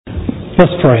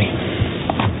Let's pray.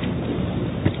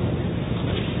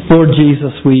 Lord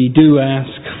Jesus, we do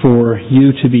ask for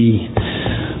You to be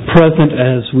present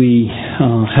as we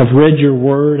have read Your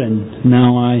Word, and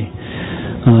now I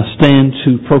stand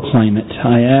to proclaim it.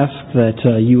 I ask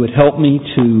that You would help me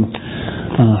to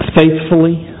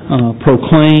faithfully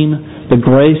proclaim the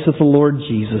grace of the Lord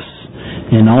Jesus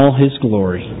in all His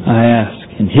glory. I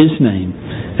ask in His name,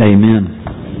 amen.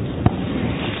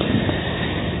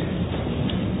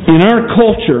 In our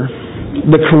culture,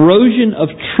 the corrosion of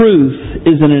truth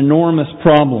is an enormous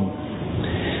problem.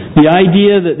 The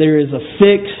idea that there is a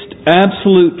fixed,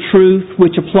 absolute truth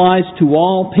which applies to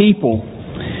all people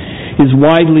is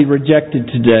widely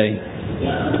rejected today.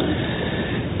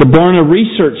 The Barna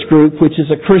Research Group, which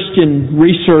is a Christian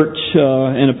research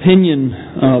and opinion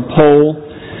poll,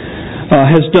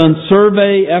 has done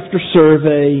survey after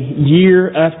survey,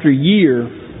 year after year,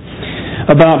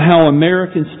 about how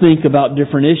Americans think about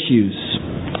different issues.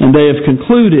 And they have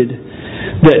concluded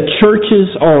that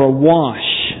churches are awash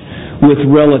with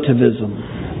relativism.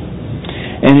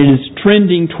 And it is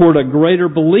trending toward a greater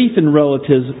belief in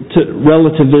relativism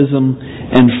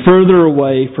and further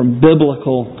away from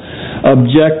biblical,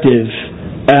 objective,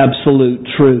 absolute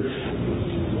truth.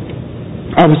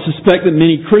 I would suspect that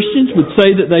many Christians would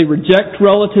say that they reject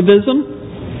relativism,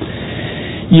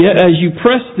 yet as you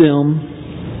press them,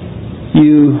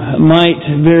 you might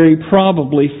very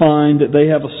probably find that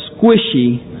they have a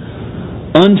squishy,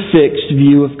 unfixed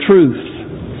view of truth.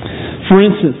 For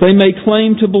instance, they may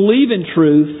claim to believe in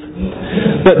truth,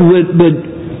 but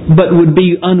would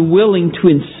be unwilling to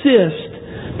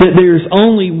insist that there is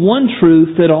only one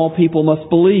truth that all people must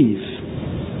believe.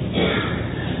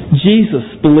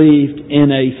 Jesus believed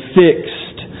in a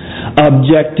fixed,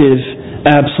 objective,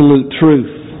 absolute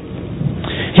truth.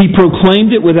 He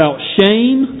proclaimed it without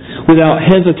shame, without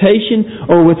hesitation,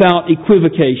 or without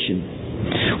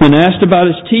equivocation. When asked about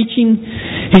His teaching,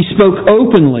 He spoke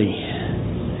openly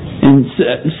and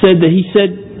said that He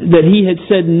had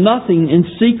said nothing in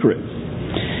secret.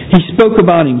 He spoke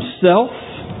about Himself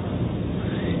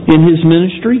in His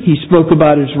ministry. He spoke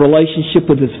about His relationship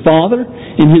with His Father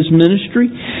in His ministry.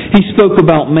 He spoke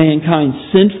about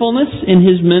mankind's sinfulness in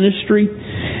His ministry.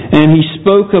 And He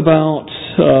spoke about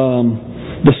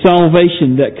the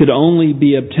salvation that could only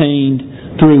be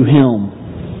obtained through Him.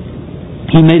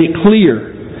 He made it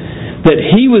clear that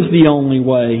He was the only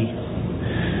way,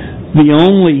 the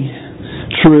only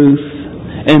truth,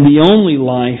 and the only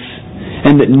life,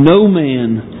 and that no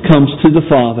man comes to the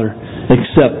Father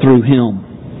except through Him.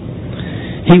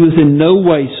 He was in no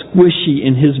way squishy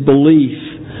in His belief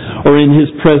or in His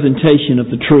presentation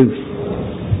of the truth.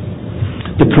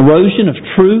 The corrosion of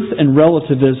truth and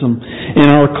relativism in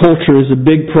our culture is a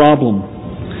big problem.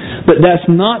 But that's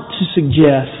not to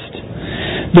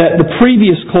suggest that the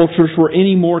previous cultures were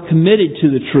any more committed to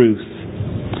the truth.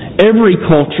 Every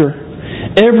culture,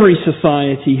 every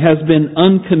society has been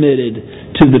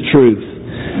uncommitted to the truth.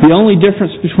 The only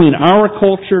difference between our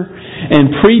culture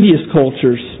and previous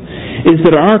cultures is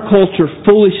that our culture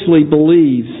foolishly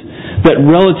believes that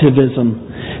relativism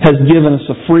has given us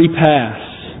a free pass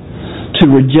to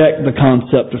reject the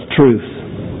concept of truth.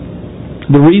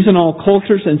 The reason all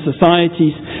cultures and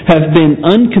societies have been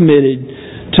uncommitted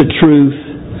to truth,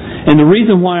 and the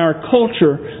reason why our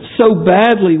culture so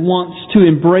badly wants to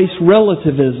embrace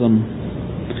relativism,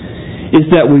 is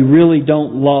that we really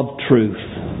don't love truth.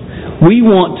 We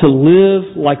want to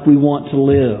live like we want to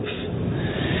live.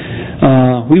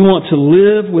 We want to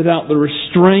live without the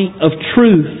restraint of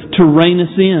truth to rein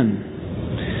us in.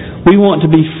 We want to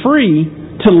be free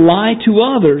to lie to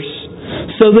others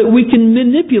so that we can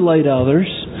manipulate others,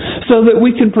 so that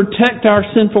we can protect our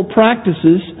sinful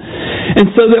practices,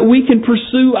 and so that we can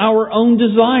pursue our own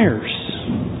desires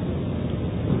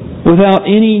without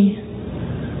any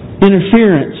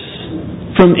interference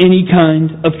from any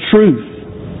kind of truth.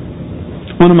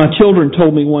 One of my children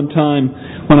told me one time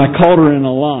when I caught her in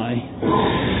a lie,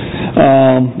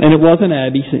 and it wasn't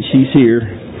Abby since she's here,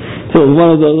 so it was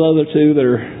one of those other two that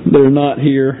are not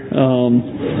here.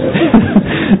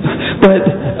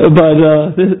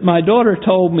 But my daughter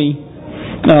told me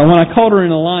when I caught her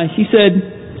in a lie, she said,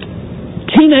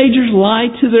 "Teenagers lie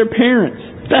to their parents.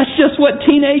 That's just what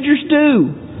teenagers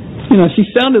do." You know, she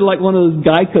sounded like one of those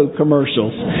Geico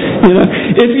commercials. You know,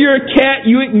 if you're a cat,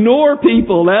 you ignore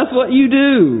people. That's what you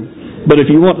do. But if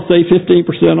you want to save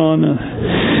 15% on...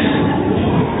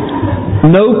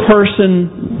 No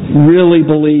person really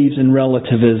believes in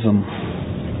relativism.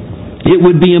 It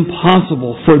would be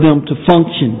impossible for them to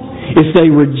function if they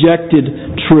rejected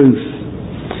truth.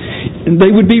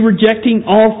 They would be rejecting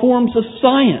all forms of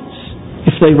science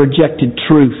if they rejected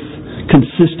truth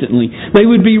consistently. They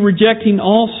would be rejecting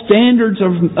all standards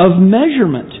of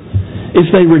measurement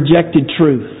if they rejected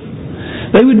truth.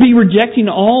 They would be rejecting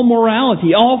all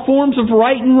morality, all forms of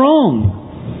right and wrong.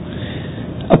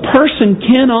 A person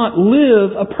cannot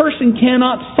live, a person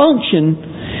cannot function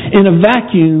in a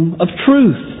vacuum of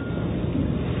truth.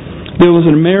 There was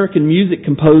an American music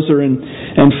composer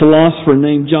and philosopher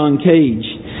named John Cage.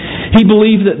 He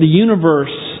believed that the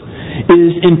universe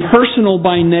is impersonal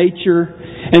by nature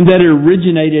and that it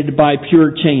originated by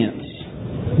pure chance.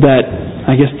 That,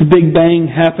 I guess, the Big Bang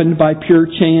happened by pure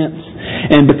chance,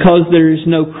 and because there is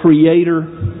no creator,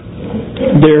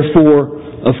 therefore,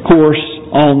 of course,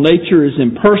 all nature is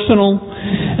impersonal,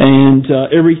 and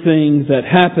everything that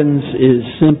happens is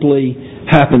simply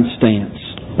happenstance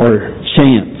or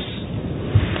chance.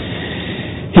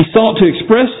 He sought to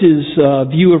express his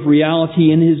view of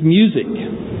reality in his music.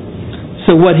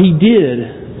 So what he did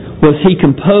was he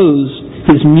composed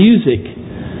his music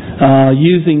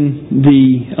using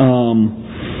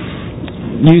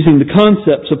the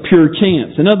concepts of pure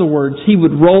chance. In other words, he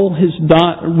would roll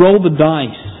the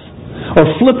dice or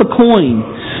flip a coin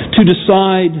to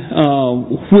decide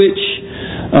which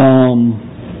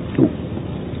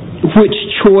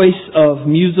choice of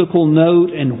musical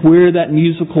note and where that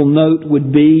musical note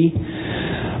would be.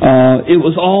 It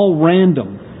was all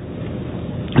random.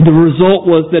 The result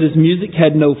was that his music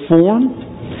had no form,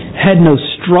 had no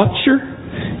structure,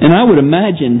 and I would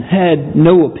imagine had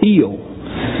no appeal.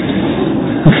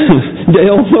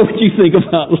 Dale, what would you think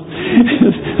about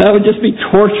that? Would just be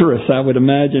torturous, I would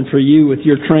imagine, for you with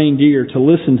your trained ear to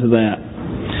listen to that.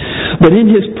 But in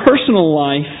his personal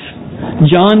life,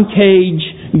 John Cage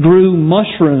grew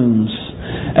mushrooms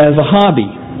as a hobby.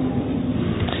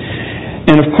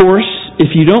 And of course,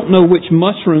 if you don't know which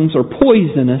mushrooms are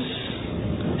poisonous,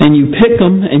 and you pick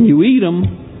them and you eat them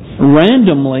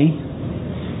randomly,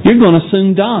 you're going to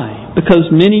soon die, because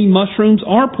many mushrooms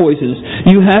are poisonous.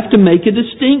 You have to make a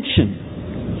distinction.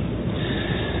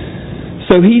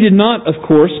 So he did not, of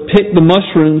course, pick the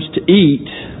mushrooms to eat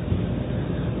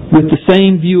with the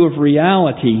same view of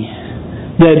reality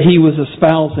that he was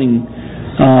espousing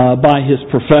by his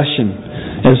profession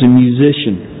as a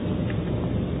musician.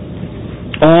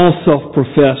 All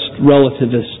self-professed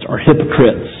relativists are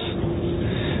hypocrites.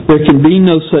 There can be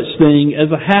no such thing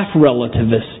as a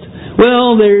half-relativist.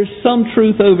 Well, there's some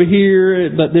truth over here,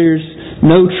 but there's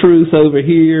no truth over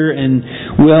here, and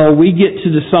well, we get to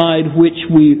decide what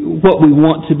we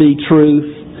want to be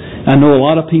truth. I know a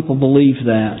lot of people believe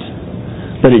that,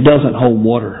 but it doesn't hold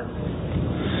water.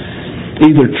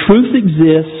 Either truth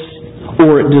exists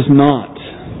or it does not.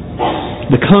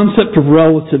 The concept of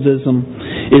relativism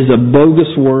is a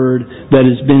bogus word that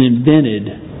has been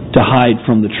invented to hide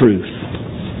from the truth.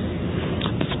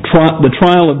 The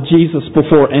trial of Jesus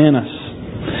before Annas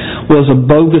was a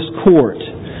bogus court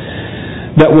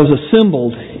that was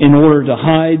assembled in order to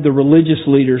hide the religious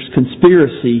leaders'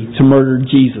 conspiracy to murder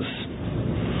Jesus.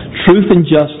 Truth and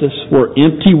justice were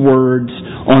empty words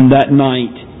on that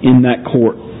night in that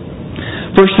court.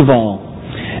 First of all,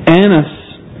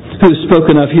 Annas, who is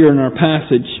spoken of here in our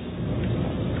passage,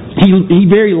 he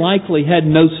very likely had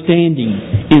no standing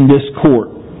in this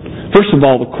court. First of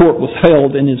all, the court was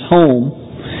held in his home,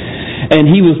 and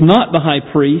he was not the high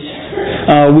priest.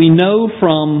 We know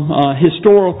from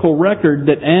historical record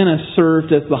that Annas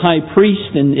served as the high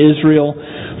priest in Israel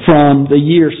from the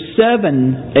year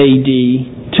 7 AD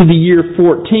to the year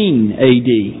 14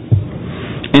 AD.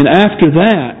 And after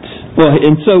that,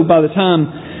 so by the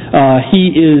time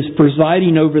he is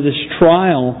presiding over this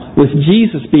trial with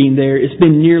Jesus being there, it's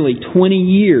been nearly 20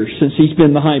 years since he's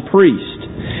been the high priest.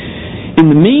 In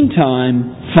the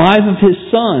meantime, 5 of his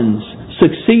sons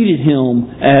succeeded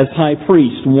him as high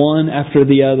priest, one after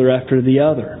the other after the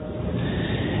other.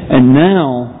 And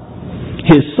now,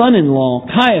 his son-in-law,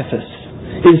 Caiaphas,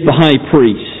 is the high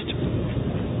priest.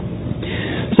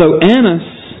 So Annas,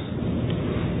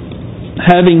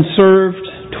 having served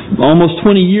almost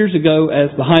 20 years ago as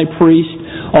the high priest,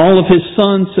 all of his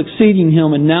sons succeeding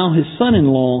him, and now his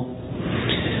son-in-law,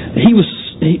 he was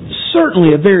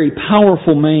certainly a very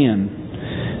powerful man.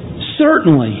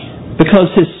 Certainly, because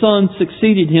his son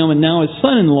succeeded him and now his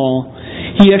son-in-law,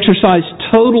 he exercised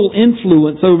total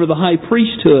influence over the high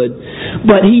priesthood,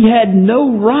 but he had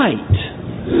no right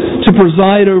to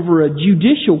preside over a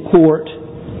judicial court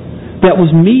that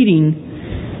was meeting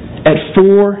at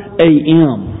 4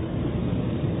 a.m.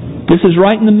 This is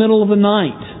right in the middle of the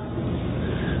night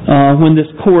when this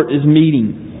court is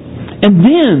meeting. And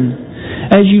then,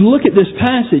 as you look at this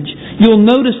passage, you'll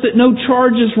notice that no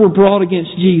charges were brought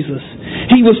against Jesus.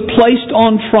 He was placed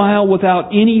on trial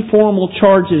without any formal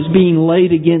charges being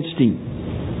laid against him.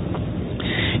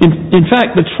 In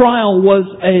fact, the trial was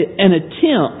an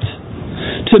attempt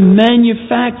to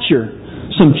manufacture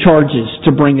some charges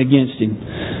to bring against him.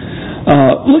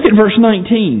 Look at verse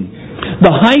 19.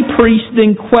 The high priest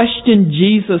then questioned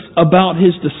Jesus about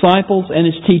his disciples and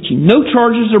his teaching. No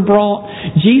charges are brought.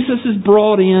 Jesus is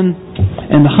brought in,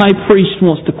 and the high priest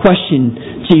wants to question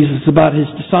Jesus about his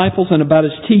disciples and about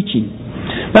his teaching.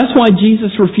 That's why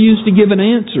Jesus refused to give an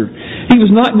answer. He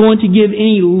was not going to give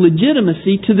any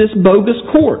legitimacy to this bogus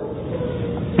court.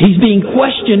 He's being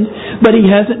questioned, but he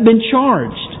hasn't been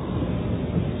charged.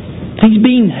 He's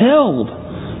being held,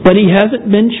 but he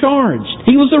hasn't been charged.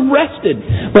 He was arrested,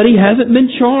 but he hasn't been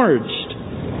charged.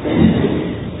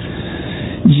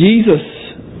 Jesus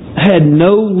had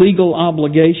no legal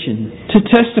obligation to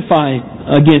testify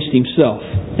against himself,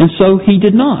 and so he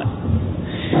did not.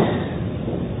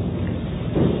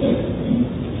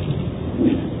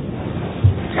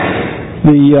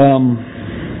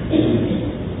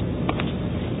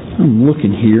 I'm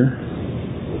looking here.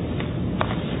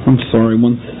 I'm sorry,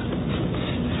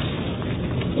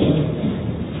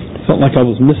 felt like I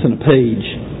was missing a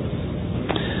page.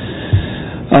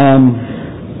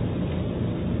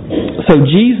 So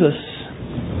Jesus,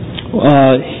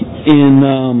 in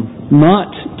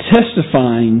not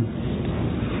testifying,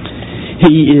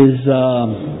 he's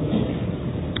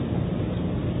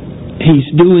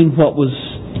doing what was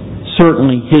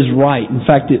certainly his right. In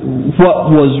fact,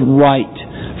 what was right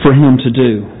for him to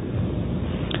do.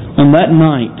 On that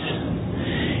night,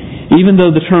 even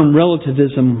though the term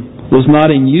relativism was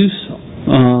not in use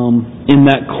in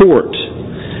that court,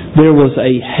 there was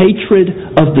a hatred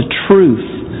of the truth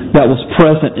that was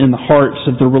present in the hearts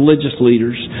of the religious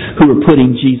leaders who were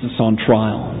putting Jesus on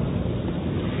trial.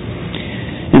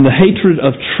 And the hatred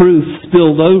of truth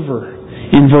spilled over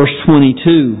in verse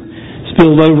 22,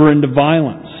 spilled over into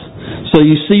violence. So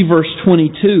you see verse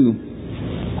 22,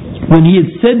 when he had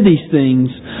said these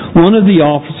things, one of the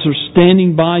officers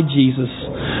standing by Jesus,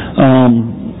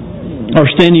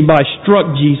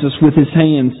 struck Jesus with his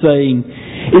hand, saying,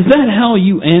 "Is that how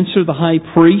you answer the high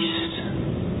priest?"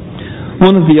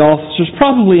 One of the officers,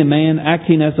 probably a man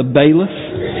acting as a bailiff,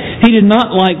 he did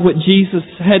not like what Jesus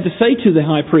had to say to the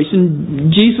high priest,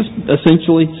 and Jesus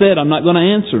essentially said, "I'm not going to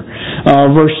answer."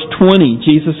 Verse 20,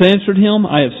 Jesus answered him,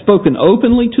 "I have spoken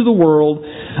openly to the world.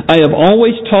 I have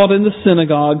always taught in the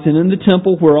synagogues and in the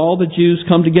temple where all the Jews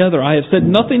come together. I have said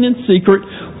nothing in secret.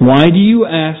 Why do you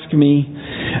ask me?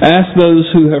 Ask those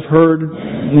who have heard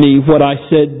me what I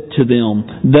said to them.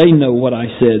 They know what I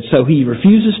said." So he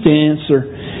refuses to answer,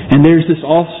 and there's this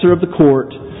officer of the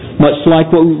court, much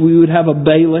like what we would have a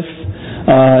bailiff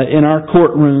in our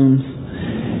courtrooms,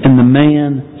 and the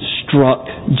man struck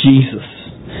Jesus.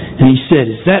 And he said,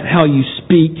 "Is that how you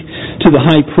speak to the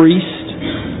high priest?"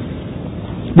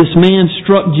 This man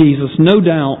struck Jesus, no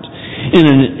doubt, in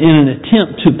an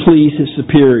attempt to please his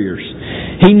superiors.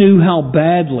 He knew how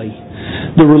badly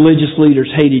the religious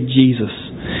leaders hated Jesus.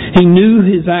 He knew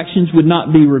his actions would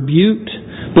not be rebuked,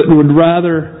 but would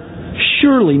rather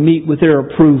surely meet with their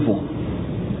approval.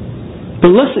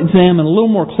 But let's examine a little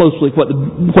more closely what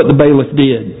the bailiff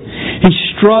did. He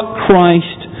struck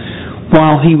Christ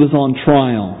while he was on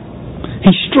trial.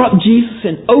 He struck Jesus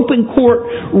in open court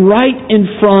right in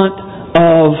front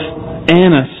of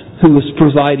Annas, who was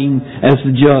presiding as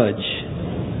the judge.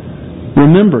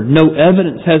 Remember, no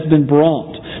evidence has been brought.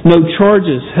 No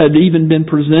charges had even been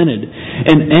presented.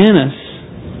 And Annas,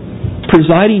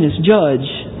 presiding as judge,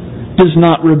 does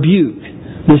not rebuke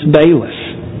this bailiff.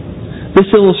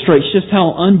 This illustrates just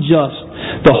how unjust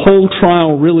the whole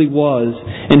trial really was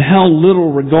and how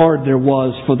little regard there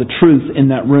was for the truth in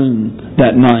that room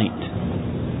that night.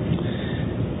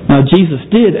 Now, Jesus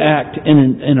did act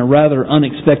in a rather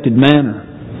unexpected manner.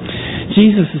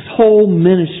 Jesus' whole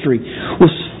ministry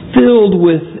was filled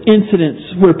with incidents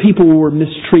where people were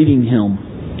mistreating him.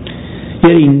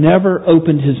 Yet he never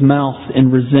opened his mouth in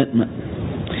resentment.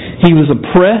 He was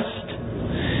oppressed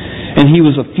and he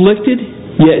was afflicted,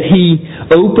 yet he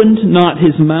opened not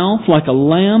his mouth, like a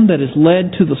lamb that is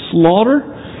led to the slaughter,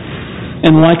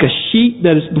 and like a sheep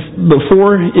that is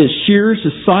before his shears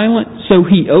is silent, so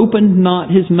he opened not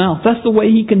his mouth. That's the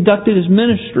way he conducted his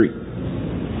ministry.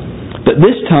 But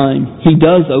this time, he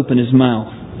does open his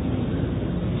mouth.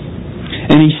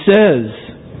 And he says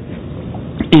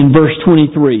in verse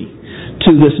 23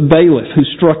 to this bailiff who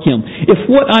struck him, "If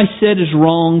what I said is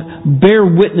wrong, bear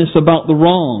witness about the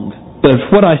wrong. But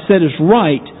if what I said is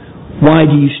right, why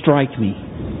do you strike me?"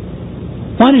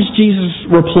 Why does Jesus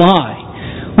reply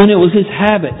when it was his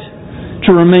habit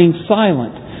to remain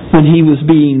silent when he was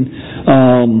being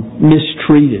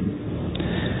mistreated?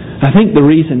 I think the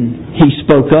reason he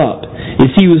spoke up is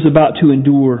he was about to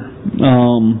endure.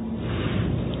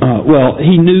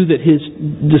 He knew that his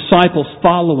disciples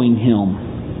following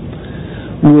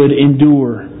him would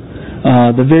endure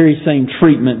the very same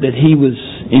treatment that he was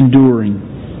enduring.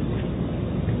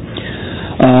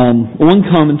 One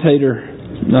commentator,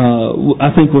 I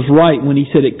think, was right when he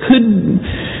said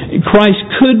Christ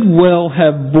could well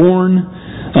have borne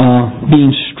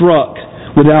being struck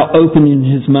without opening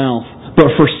his mouth, but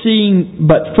foreseeing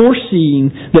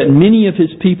that many of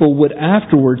his people would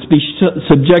afterwards be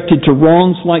subjected to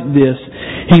wrongs like this,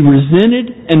 he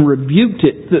resented and rebuked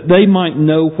it, that they might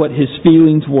know what his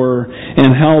feelings were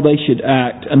and how they should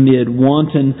act amid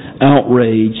wanton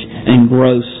outrage and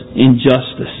gross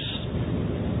injustice.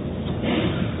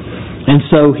 And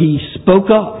so he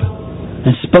spoke up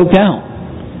and spoke out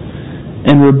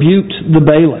and rebuked the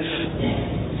bailiff.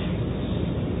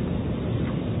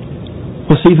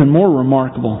 What's even more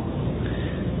remarkable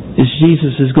is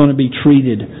Jesus is going to be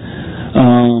treated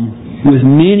with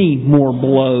many more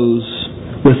blows,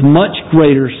 with much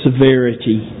greater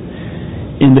severity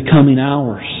in the coming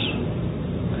hours,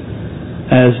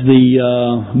 as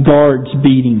the guards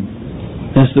beat him,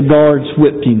 as the guards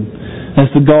whipped him, as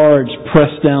the guards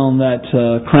pressed down that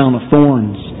crown of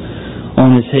thorns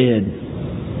on his head,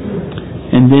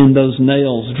 and then those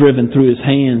nails driven through his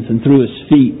hands and through his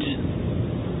feet.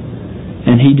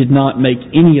 And he did not make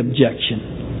any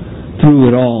objection through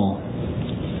it all.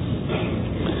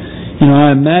 I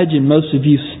imagine most of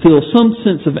you feel some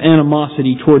sense of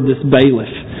animosity toward this bailiff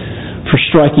for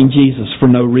striking Jesus for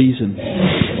no reason.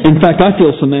 In fact, I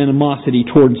feel some animosity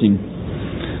towards him.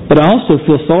 But I also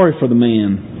feel sorry for the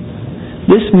man.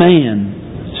 This man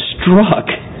struck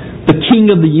the King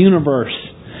of the universe.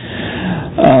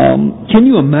 Can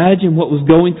you imagine what was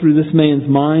going through this man's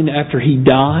mind after he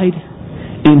died?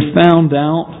 And found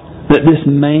out that this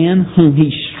man whom he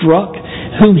struck,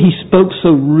 whom he spoke so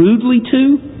rudely to,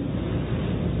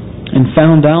 and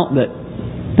found out that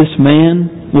this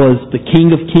man was the King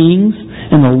of Kings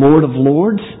and the Lord of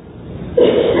Lords?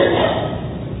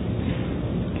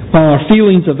 While our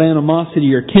feelings of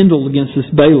animosity are kindled against this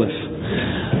bailiff,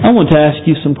 I want to ask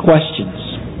you some questions.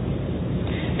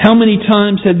 How many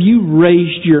times have you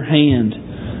raised your hand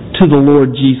to the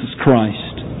Lord Jesus Christ?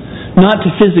 Not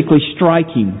to physically strike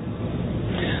him,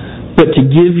 but to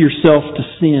give yourself to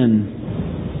sin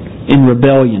in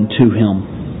rebellion to him.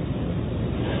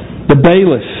 The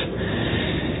bailiff,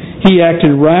 he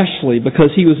acted rashly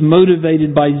because he was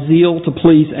motivated by zeal to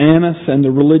please Annas and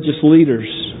the religious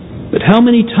leaders. But how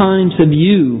many times have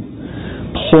you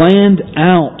planned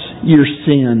out your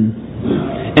sin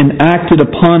and acted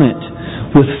upon it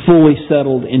with fully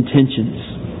settled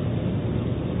intentions?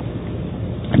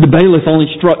 The bailiff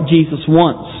only struck Jesus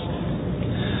once.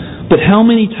 But how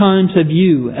many times have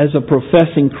you, as a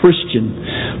professing Christian,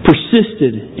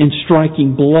 persisted in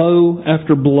striking blow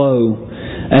after blow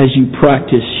as you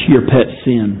practice your pet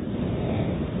sin?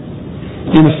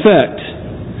 In effect,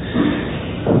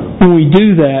 when we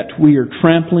do that, we are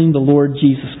trampling the Lord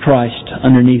Jesus Christ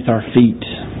underneath our feet.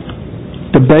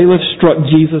 The bailiff struck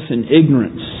Jesus in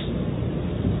ignorance.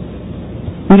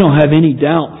 We don't have any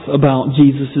doubts about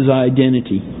Jesus'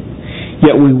 identity,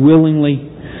 yet we willingly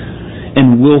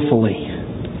and willfully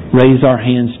raise our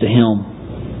hands to Him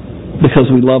because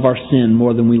we love our sin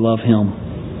more than we love Him.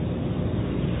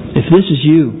 If this is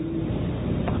you,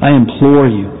 I implore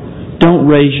you,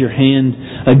 don't raise your hand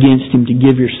against Him to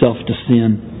give yourself to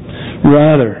sin.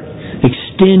 Rather,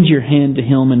 extend your hand to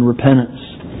Him in repentance.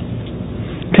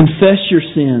 Confess your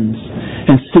sins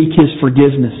and seek His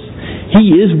forgiveness.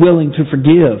 He is willing to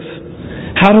forgive.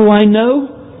 How do I know?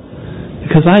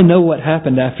 Because I know what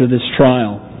happened after this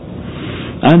trial.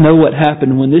 I know what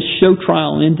happened when this show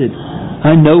trial ended.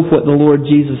 I know what the Lord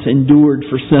Jesus endured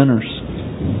for sinners.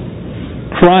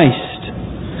 Christ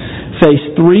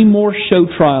faced 3 more show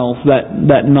trials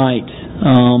that night,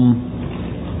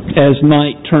 as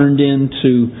night turned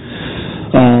into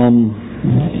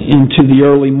the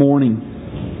early morning.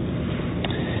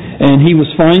 And He was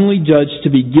finally judged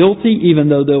to be guilty, even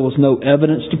though there was no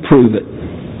evidence to prove it.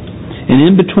 And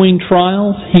in between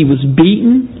trials, He was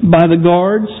beaten by the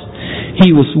guards.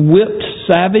 He was whipped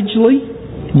savagely.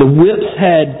 The whips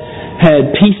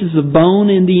had pieces of bone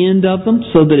in the end of them,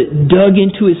 so that it dug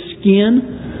into His skin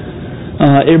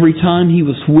every time He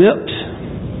was whipped.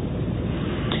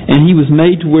 And He was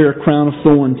made to wear a crown of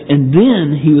thorns. And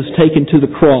then He was taken to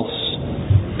the cross.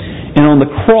 And on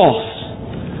the cross,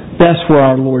 that's where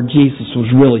our Lord Jesus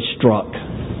was really struck.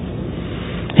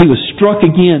 He was struck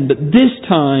again, but this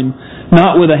time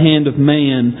not with a hand of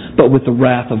man, but with the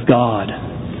wrath of God.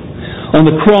 On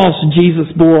the cross,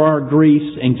 Jesus bore our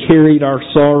griefs and carried our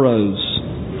sorrows.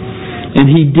 And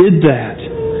He did that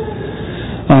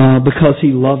because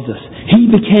He loved us. He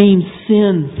became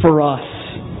sin for us.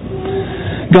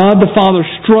 God the Father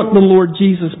struck the Lord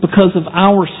Jesus because of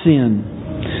our sin.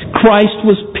 Christ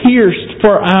was pierced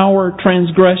for our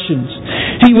transgressions.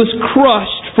 He was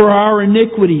crushed for our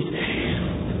iniquities.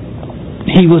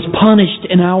 He was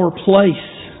punished in our place.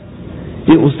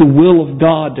 It was the will of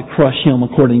God to crush Him,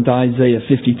 according to Isaiah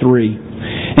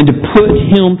 53, and to put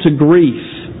Him to grief,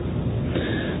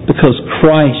 because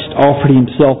Christ offered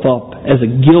Himself up as a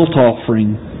guilt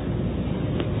offering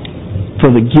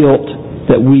for the guilt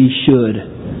that we should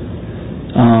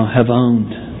have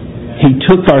owned. He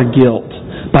took our guilt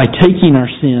by taking our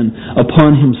sin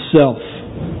upon Himself.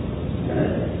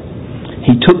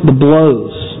 He took the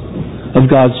blows of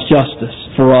God's justice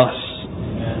for us.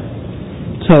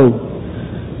 So,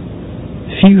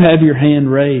 if you have your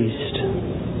hand raised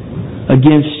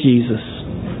against Jesus,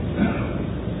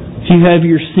 if you have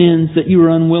your sins that you are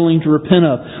unwilling to repent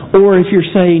of, or if you're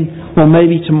saying, well,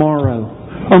 maybe tomorrow,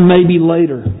 or maybe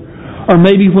later, or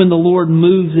maybe when the Lord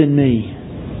moves in me,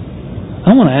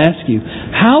 I want to ask you,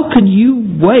 how could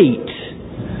you wait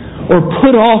or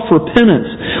put off repentance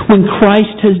when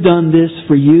Christ has done this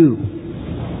for you?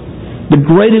 The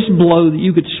greatest blow that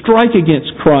you could strike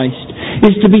against Christ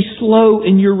is to be slow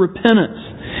in your repentance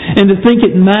and to think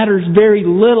it matters very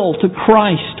little to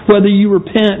Christ whether you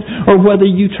repent or whether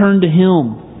you turn to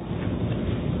Him.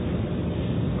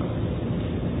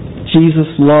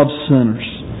 Jesus loves sinners.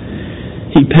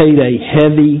 He paid a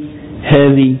heavy,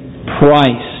 heavy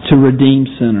price to redeem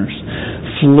sinners.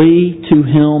 Flee to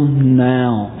Him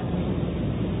now.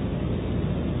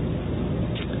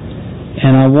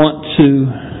 And I want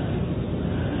to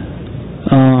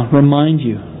remind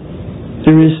you,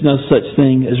 there is no such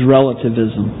thing as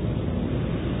relativism.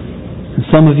 And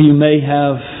some of you may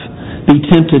be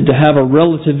tempted to have a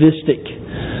relativistic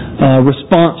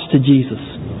response to Jesus.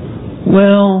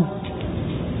 Well,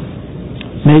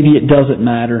 maybe it doesn't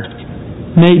matter.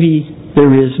 Maybe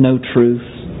there is no truth.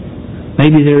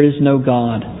 Maybe there is no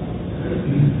God.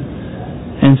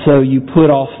 And so you put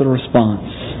off the response.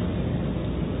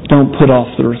 Don't put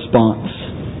off the response.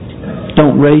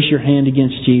 Don't raise your hand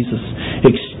against Jesus.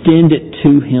 Extend it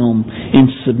to Him in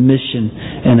submission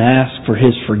and ask for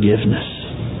His forgiveness.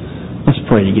 Let's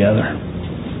pray together.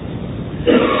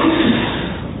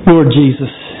 Lord Jesus,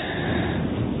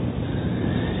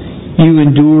 You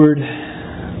endured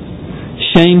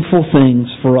shameful things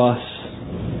for us.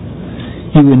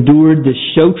 You endured this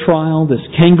show trial, this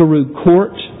kangaroo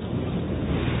court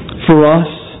for us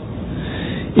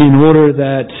in order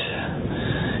that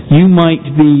You might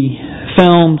be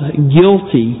found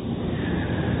guilty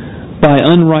by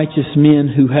unrighteous men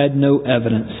who had no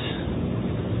evidence.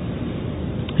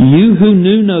 You who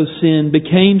knew no sin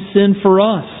became sin for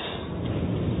us,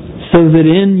 so that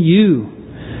in You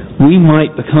we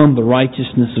might become the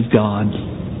righteousness of God.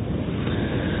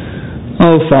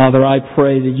 Oh, Father, I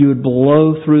pray that You would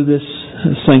blow through this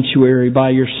sanctuary by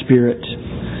Your Spirit.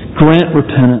 Grant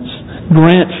repentance.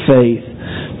 Grant faith.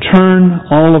 Turn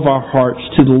all of our hearts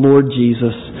to the Lord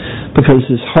Jesus, because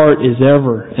His heart is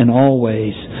ever and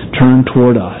always turned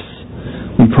toward us.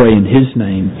 We pray in His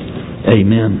name.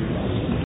 Amen.